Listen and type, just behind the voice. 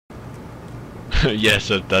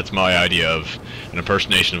Yes, that's my idea of an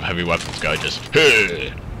impersonation of heavy weapons guy. Just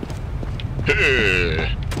hey,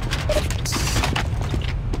 hey.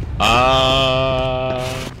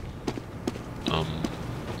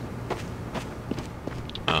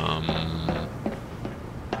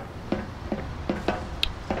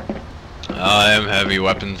 I'm heavy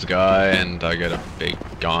weapons guy, and I got a big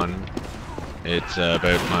gun. It's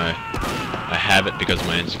about I have it because of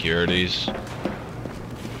my insecurities.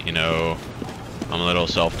 You know, I'm a little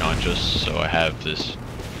self-conscious, so I have this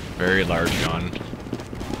very large gun.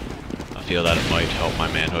 I feel that it might help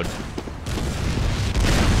my manhood.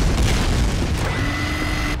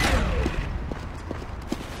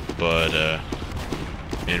 But,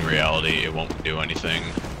 in reality, it won't do anything.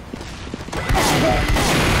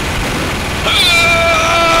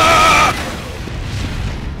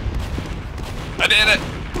 I did it!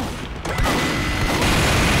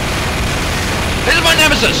 This is my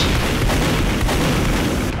nemesis!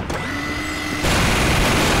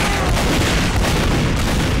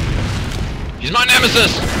 He's my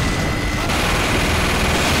nemesis!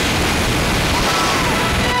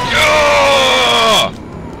 Oh!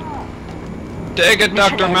 Take it,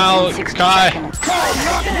 Dr. Malachi!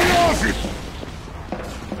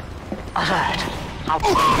 Alert.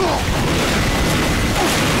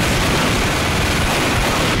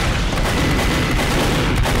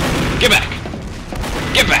 Get back!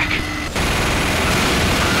 Get back!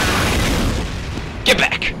 Get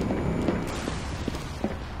back!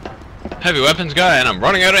 Heavy weapons guy, and I'm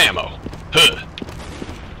running out of ammo. Huh.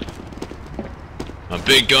 A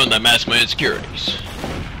big gun that masks my insecurities.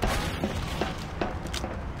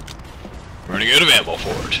 Running out of ammo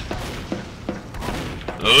for it.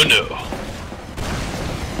 Oh no.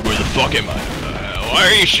 Where the fuck am I? Why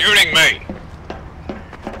are you shooting me?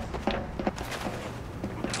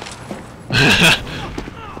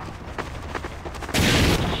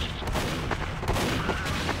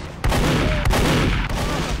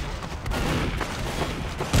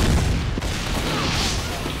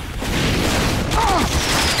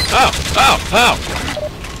 Ow! Ow! Ow!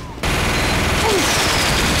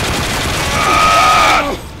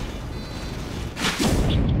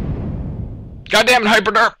 Goddamn it,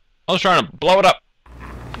 Hyperderp! I was trying to blow it up.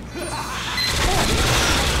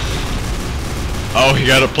 Oh, he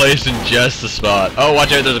got a place in just the spot. Oh,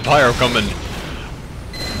 watch out, there's a pyro coming.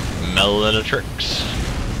 Melanatrix.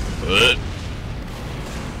 What?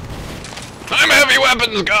 I'm a heavy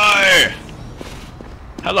weapons guy!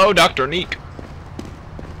 Hello, Dr. Neek.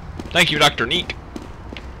 Thank you, Dr. Neek.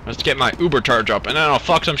 Let's get my Uber charge up, and then I'll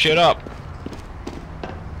fuck some shit up.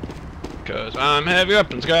 Cause I'm a heavy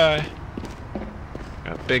weapons guy.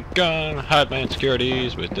 Got a big gun, hide my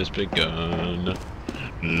insecurities with this big gun.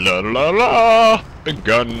 La la la, big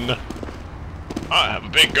gun. I have a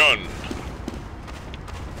big gun.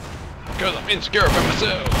 Cause I'm insecure about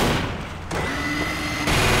myself.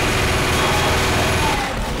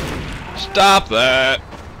 Stop that.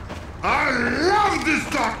 I love this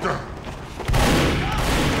doctor.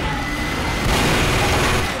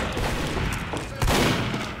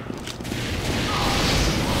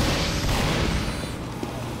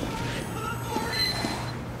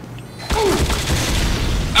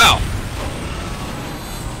 Ow!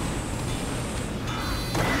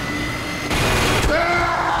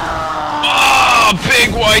 Oh,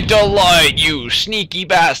 big white delight, you sneaky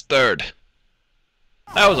bastard!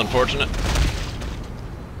 That was unfortunate.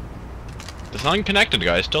 There's nothing connected,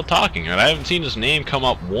 guys. Still talking, and I haven't seen his name come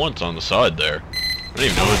up once on the side there. I don't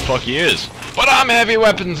even know who the fuck he is. But I'm a heavy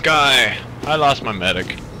weapons guy. I lost my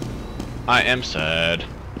medic. I am sad.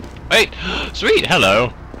 Wait, sweet,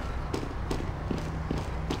 hello.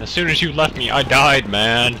 As soon as you left me, I died,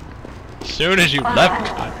 man. As soon as you left me,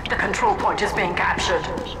 The control point is being captured.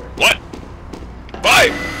 What? Why?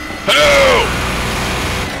 Who?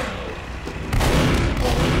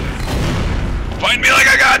 Fight me like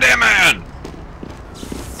a goddamn man!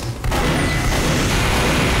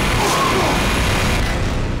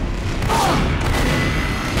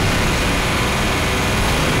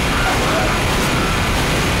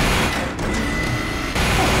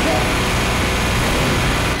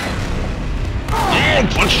 Oh,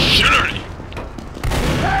 punch shit out of you!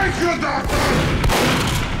 Thank you, doctor.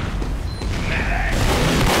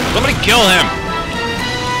 Somebody kill him!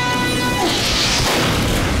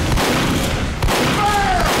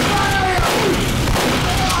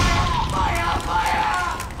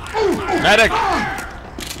 Medic!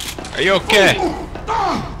 Are you okay?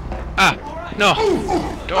 Ah, no!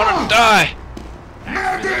 Don't want to die!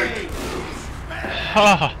 Medic!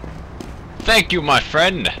 Oh, thank you, my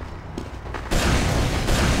friend!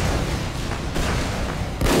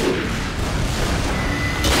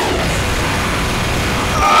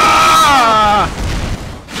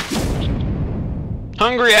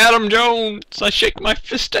 Victory, Adam Jones! I shake my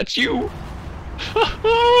fist at you!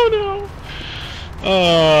 Oh no!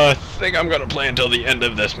 I think I'm gonna play until the end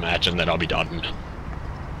of this match and then I'll be done.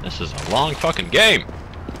 This is a long fucking game!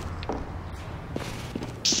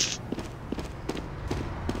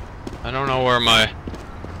 I don't know where my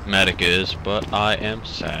medic is, but I am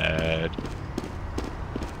sad.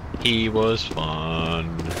 He was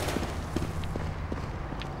fun.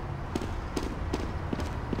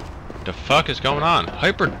 The fuck is going on?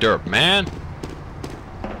 Hyper derp, man!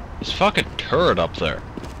 This fucking turret up there.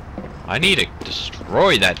 I need to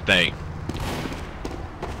destroy that thing.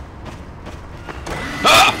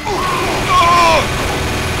 Ah!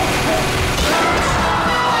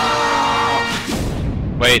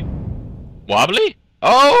 Oh! Wait. Wobbly?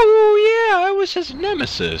 Oh yeah, I was his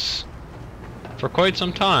nemesis. For quite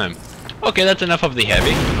some time. Okay, that's enough of the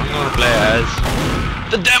heavy. I'm gonna play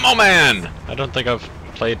as the Demo Man! I don't think I've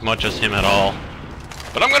played much as him at all.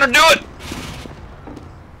 But I'm gonna do it!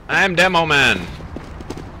 I'm Demo Man.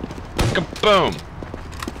 Kaboom!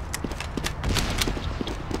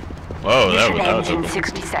 Whoa, that was in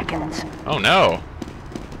 60 seconds. Oh no!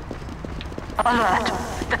 Alert!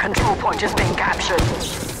 The control point is being captured.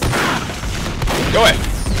 Go away!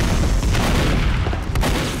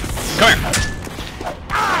 Come here!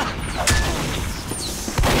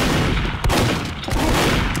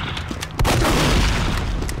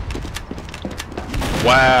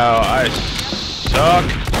 Wow, I suck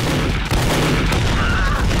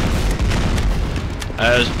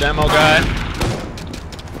as demo guy.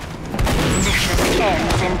 Mission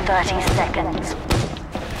ends in 30 seconds.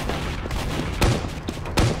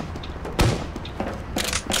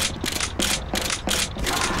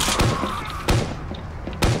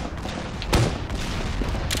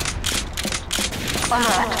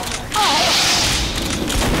 Alert!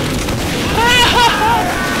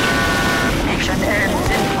 Mission ends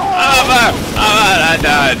in... I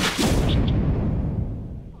died.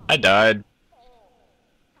 I died.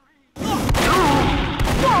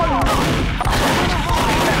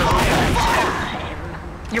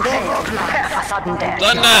 You failed. Prepare for sudden death.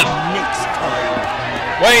 Sudden death.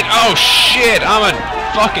 Wait, oh shit, I'm a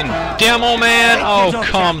fucking demo man? Oh,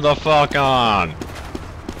 come the fuck on.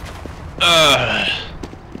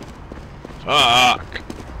 Fuck.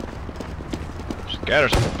 Scatter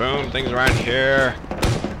some boom things around here.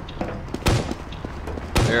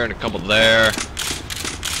 There and a couple there.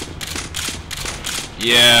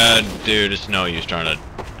 Yeah, dude, it's no use trying to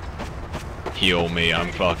heal me.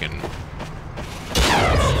 I'm fucking...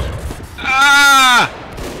 Ah!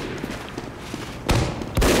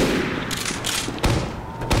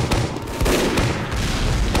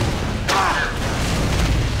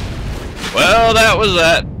 Well, that was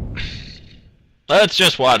that. Let's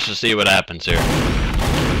just watch to see what happens here.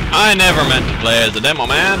 I never meant to play as the demo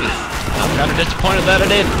man. I'm kind of disappointed that I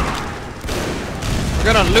did.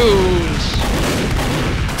 We're gonna lose.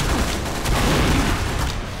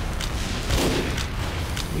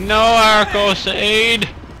 No, Arcos aid.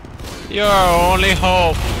 You're our only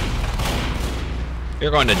hope.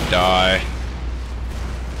 You're going to die.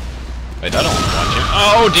 Wait, I don't want you.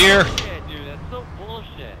 Oh dear. Yeah, dude, that's so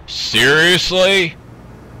bullshit. Seriously?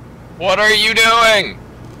 What are you doing?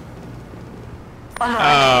 Alert.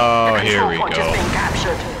 Oh, The here control we point go. is being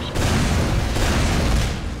captured.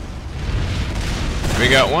 We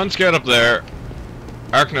got one scout up there,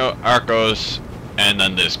 Arcos, and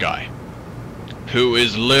then this guy, who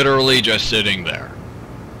is literally just sitting there.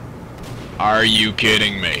 Are you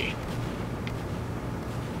kidding me?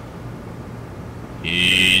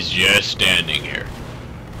 He's just standing here,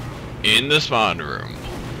 in the spawn room.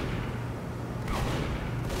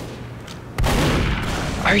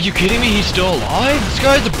 Are you kidding me? He's still alive? This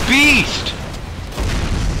guy's a beast!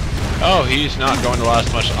 Oh, he's not going to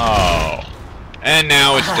last much. Oh. And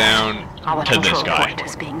now it's down Our to this control guy. point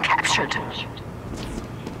is being captured.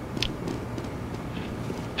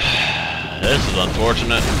 This is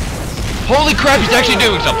unfortunate. Holy crap, he's actually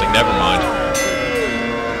doing something. Never mind.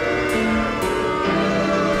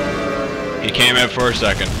 He came out for a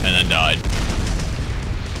second and then died.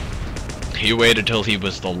 He waited till he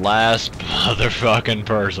was the last motherfucking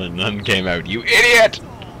person, then came out. You idiot!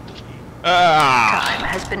 Ah! Time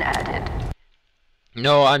has been added.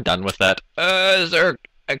 No, I'm done with that. Is there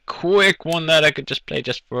a quick one that I could just play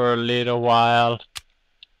just for a little while?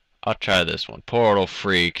 I'll try this one. Portal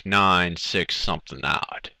Freak 9-6 something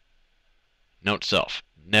odd. Note self.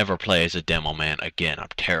 Never play as a demo man again. I'm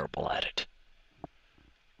terrible at it.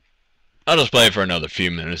 I'll just play for another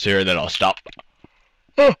few minutes here, then I'll stop.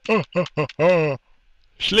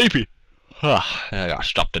 Sleepy. I got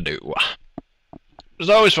stuff to do. was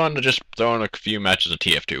always fun to just throw in a few matches of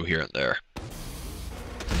TF2 here and there.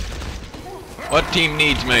 What team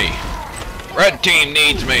needs me? Red team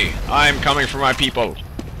needs me. I'm coming for my people.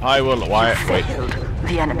 I will. Why? Wait.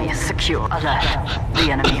 The enemy is secure. Alert. The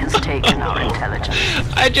enemy has taken our intelligence.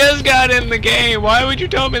 I just got in the game. Why would you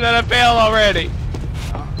tell me that I failed already?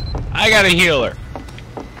 I got a healer.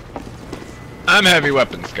 I'm heavy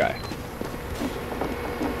weapons guy.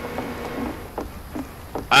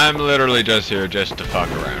 I'm literally just here just to fuck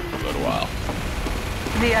around for a little while.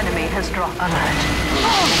 The enemy has dropped. Alert.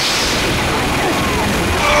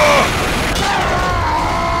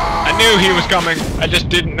 I knew he was coming. I just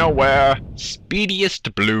didn't know where.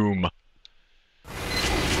 Speediest Bloom.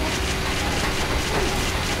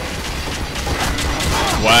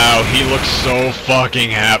 Wow, he looks so fucking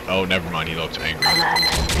happy. Oh, never mind. He looks angry.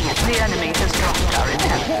 The enemy has dropped our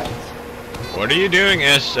intelligence. What are you doing,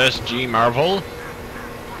 SSG Marvel?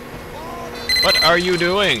 What are you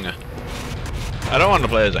doing? I don't want to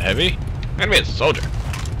play as a heavy. I'm gonna be a soldier.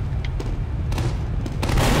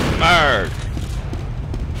 Mark.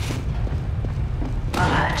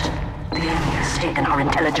 Alert. The enemy has taken our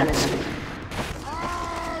intelligence.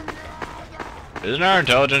 Isn't our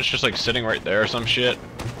intelligence just like sitting right there or some shit?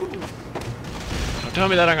 Don't tell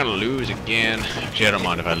me that I'm gonna lose again. Actually, I don't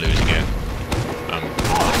mind if I lose again.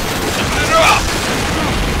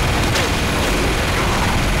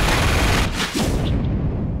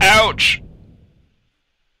 Ouch!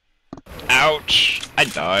 Ouch! I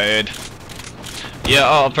died. Yeah,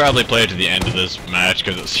 I'll probably play to the end of this match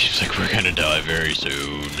because it seems like we're gonna die very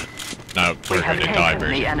soon. No, we're gonna die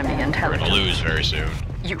very soon. We're gonna lose very soon.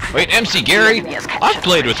 Wait, MC Gary? I've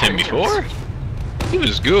played with him before. He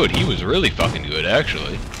was good. He was really fucking good,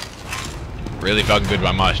 actually. Really fucking good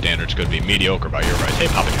by my standards. Could be mediocre by your right. Hey,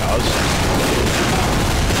 Papa Jaws.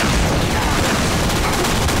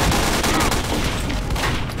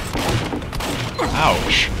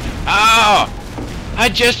 Ouch. Ah! I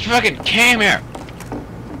just fucking came here.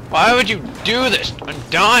 Why would you do this? I'm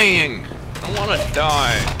dying. I don't want to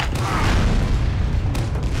die.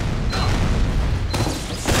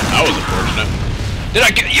 That was unfortunate. Did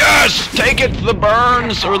I get? Yes! Take it! The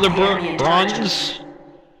burns or the bronze?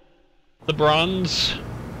 The bronze.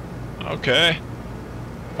 Okay.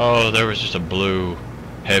 Oh, there was just a blue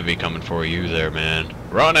heavy coming for you there, man.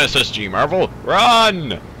 Run, SSG Marvel!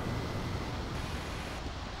 Run!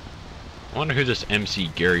 I wonder who this MC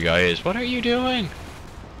Gary guy is. What are you doing?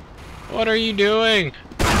 What are you doing?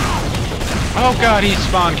 Oh god, he's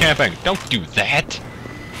spawn camping. Don't do that.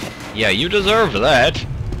 Yeah, you deserve that.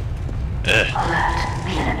 Ugh. Alert.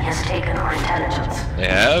 The enemy has taken our intelligence. They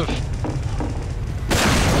have?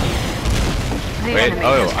 The Wait, enemy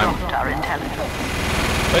oh, has dropped our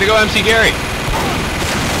intelligence. Way to go, MC Gary!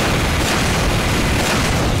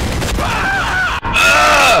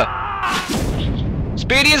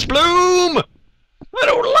 Speediest Bloom! I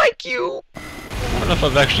don't like you! I don't know if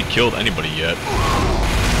I've actually killed anybody yet.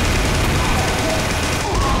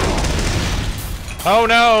 Oh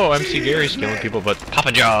no! MC Gary's killing people, but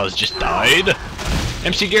Papa Jaws just died.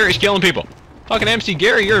 MC Gary's killing people. Fucking MC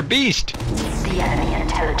Gary, you're a beast! The enemy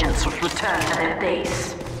intelligence will return to their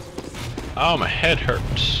base. Oh, my head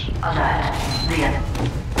hurts. Alert.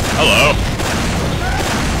 Hello.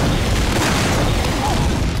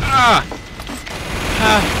 Ah!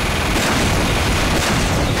 Ah!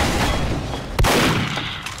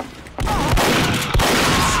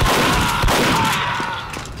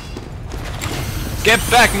 Get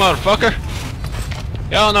back, motherfucker!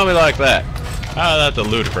 Y'all know me like that. Ah, that's a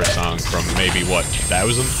Ludacris song from maybe, what,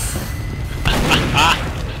 2000?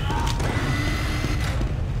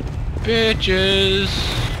 Bitches!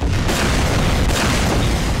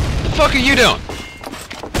 What the fuck are you doing?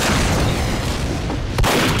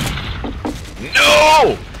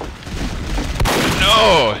 No!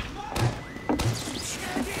 No!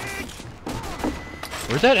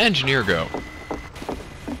 Where'd that engineer go?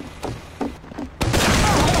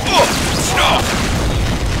 Oh! No!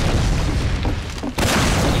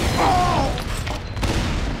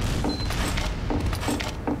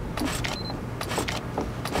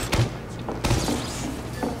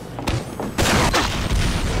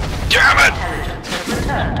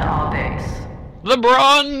 Return to our base. The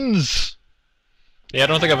bronze! Yeah, I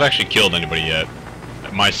don't think I've actually killed anybody yet.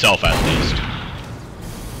 Myself, at least.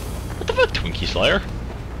 What the fuck, Twinkie Slayer?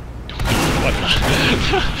 What the?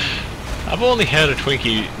 I've only had a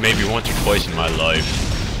Twinkie maybe once or twice in my life.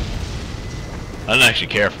 I didn't actually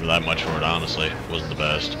care for that much for it, honestly. It wasn't the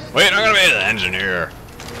best. Wait, I'm gonna be an engineer.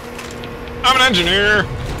 I'm an engineer!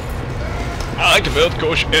 I like to build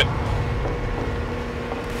cool shit.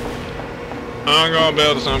 I'm gonna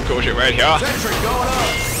build some cool shit right here. Sentry going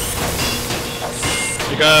up.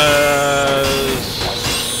 Because...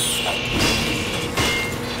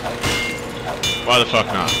 why the fuck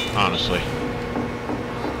not, honestly.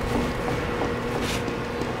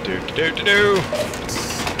 Do.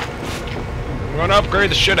 I'm gonna upgrade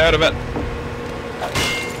the shit out of it.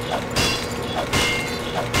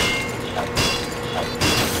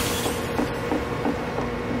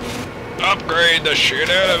 Upgrade the shit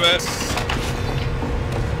out of it.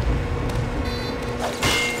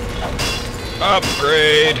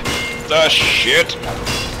 Upgrade the shit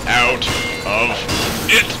out of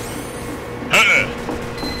it. Huh.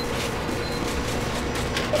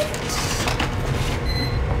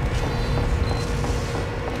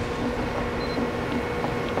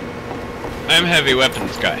 I'm heavy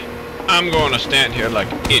weapons guy. I'm going to stand here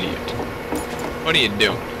like an idiot. What are you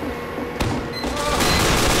doing?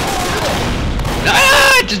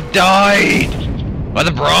 Ah! I just died! By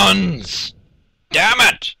the bronze! Damn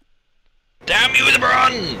it! Damn you with the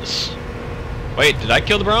bronze! Wait, did I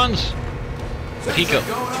kill the bronze? But he killed.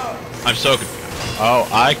 I'm so confused. Oh,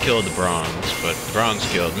 I killed the bronze, but the bronze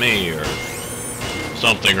killed me, or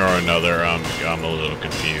something or another. I'm a little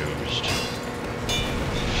confused.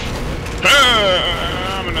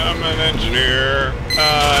 I'm an engineer.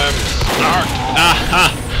 I'm smart. Ah ha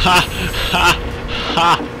ha ha ha!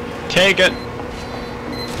 Take it.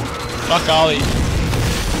 Fuck Ollie.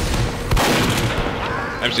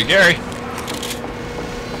 MC Gary.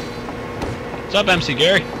 What's up, MC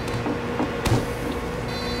Gary?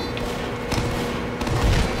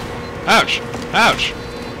 Ouch! Ouch!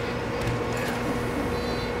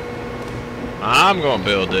 I'm gonna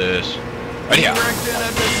build this right here.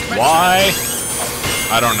 Why?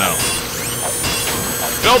 I don't know.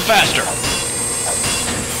 Build faster!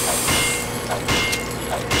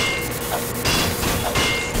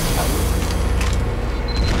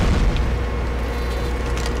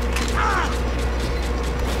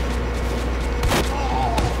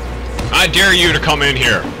 I dare you to come in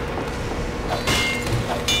here.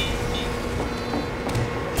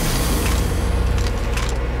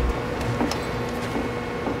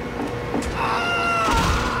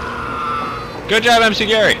 Good job, MC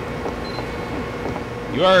Gary.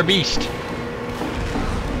 You are a beast.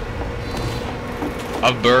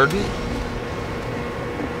 Of burden.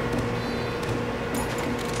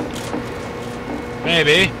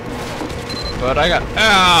 Maybe. But I got...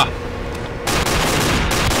 ah!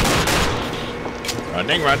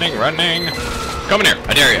 Running, running, running. Come in here.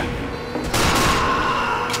 I dare ya.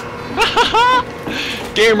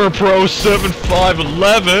 Gamer Pro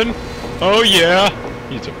 7511. Oh yeah.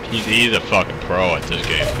 He's a fucking pro at this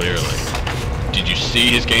game, clearly. Did you see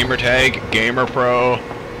his gamer tag? Gamer Pro.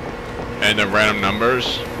 And the random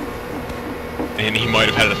numbers. And he might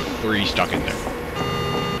have had a 3 stuck in there.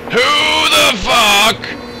 Who the fuck?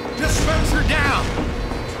 Dispenser down.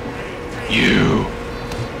 You.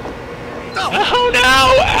 Oh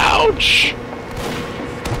no! Ouch!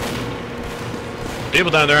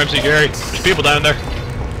 People down there, MC Gary. There's people down there.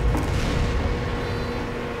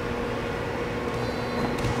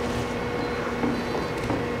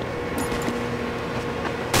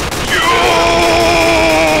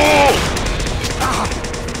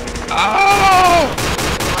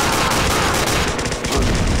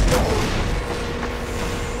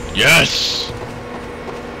 Yes!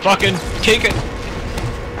 Fucking take it,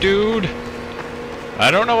 dude. I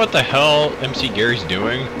don't know what the hell MC Gary's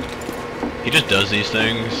doing. He just does these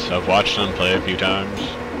things. I've watched him play a few times.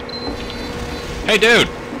 Hey, dude!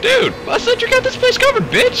 Dude! I said you got this place covered,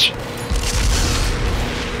 bitch!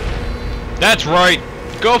 That's right!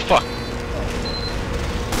 Go fuck!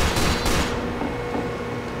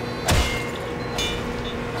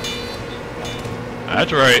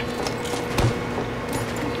 That's right.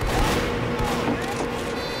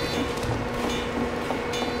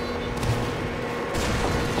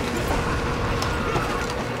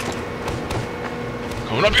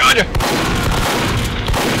 Coming up behind you!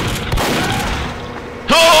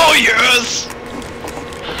 Oh, yes!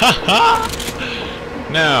 Haha!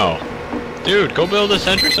 Now, dude, go build a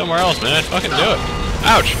sentry somewhere else, man. Fucking do it.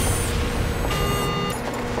 Ouch!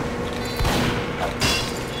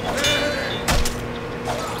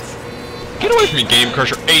 Get away from me, Game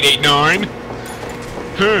Crusher 889!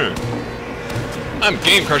 I'm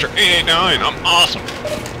Game Crusher 889. I'm awesome.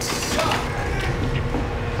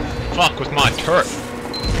 Fuck with my turret.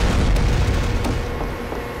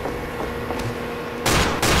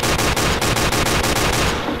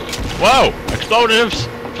 Whoa! Explosives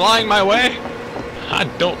flying my way? I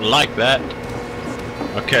don't like that.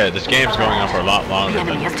 Okay, this game's going on for a lot longer The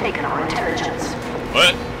than... enemy has taken our intelligence.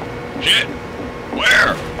 What? Shit!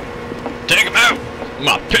 Where? Take him out!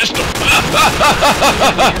 My pistol!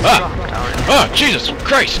 Oh, Jesus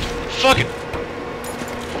Christ! Fucking...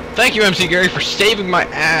 Thank you, MC Gary, for saving my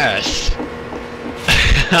ass!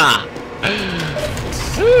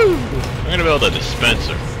 Woo! I'm gonna build a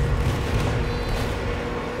dispenser.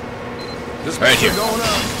 Right here. Going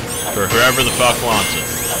up. For whoever the fuck wants it.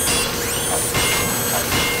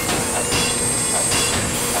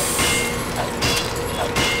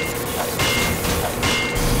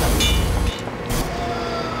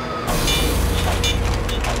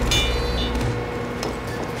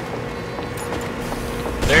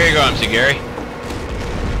 There you go, MC Gary.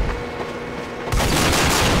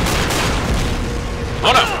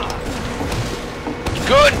 Oh no!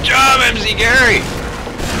 Good job, MC Gary!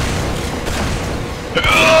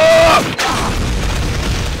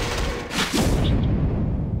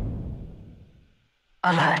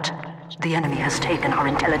 Alert. The enemy has taken our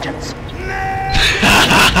intelligence.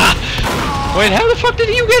 Wait, how the fuck did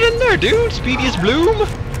you get in there, dude? Speediest Bloom?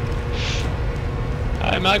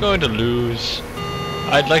 I'm not going to lose.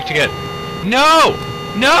 I'd like to get... No!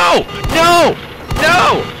 No! No!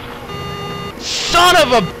 No! Son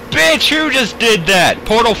of a bitch! Who just did that?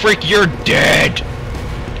 Portal Freak, you're dead!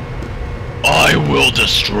 I will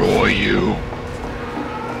destroy you.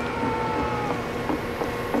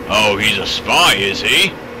 Oh, he's a spy, is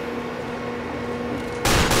he?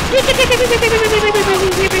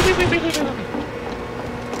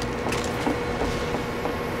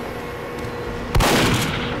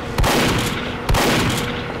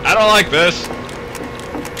 I don't like this.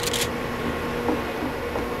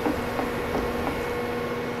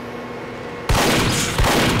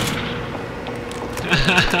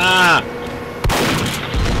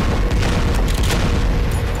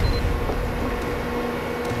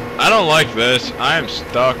 I don't like this. I am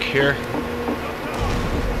stuck here.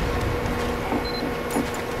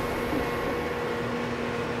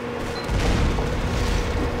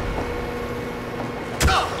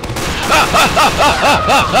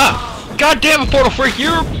 God damn it, Portal Freak,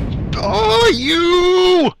 you're... Oh,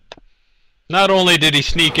 you! Not only did he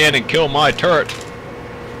sneak in and kill my turret,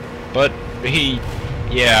 but he...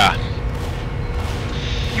 Yeah.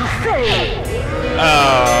 You failed!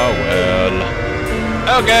 Oh, well.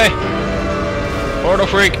 Okay. Portal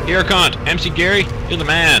Freak, you're a cunt. MC Gary, you're the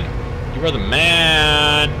man. You are the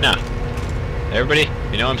man. Nah. Everybody,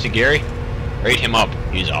 you know MC Gary? Rate him up.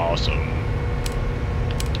 He's awesome.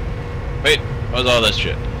 Wait, what's all this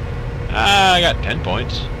shit? I got 10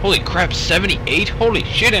 points. Holy crap, 78? Holy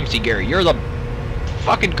shit, MC Gary, you're the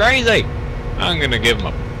fucking crazy. I'm gonna give him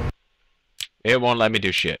a... It won't let me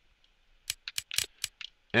do shit.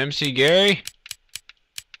 MC Gary?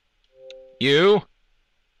 You're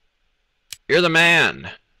the man.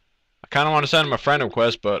 I kind of want to send him a friend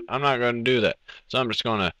request, but I'm not going to do that. So I'm just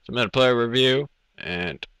going to submit a player review,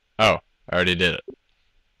 and... Oh, I already did it.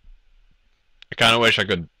 I kind of wish I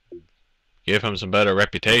could give him some better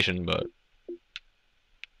reputation, but...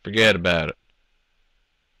 Forget about it.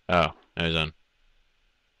 Oh, there's one.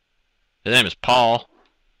 His name is Paul.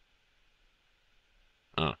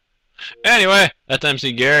 Oh. Anyway, that's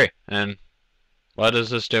MC Gary, and... What is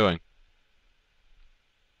this doing?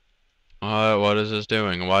 What is this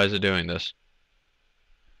doing? Why is it doing this?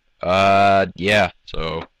 Yeah,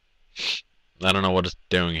 so... I don't know what it's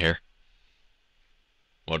doing here.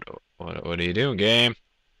 What are you doing, game?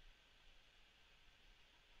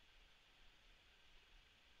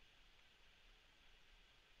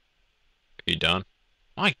 Are you done?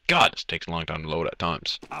 My god, this takes a long time to load at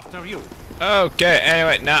times. After you. Okay,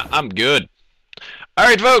 anyway, now I'm good.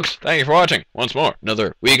 Alright folks, thank you for watching. Once more,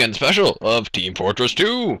 another weekend special of Team Fortress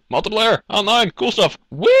 2. Multiplayer, online, cool stuff.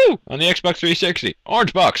 Woo! On the Xbox 360.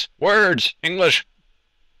 Orange box, words, English,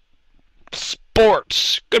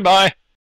 sports. Goodbye.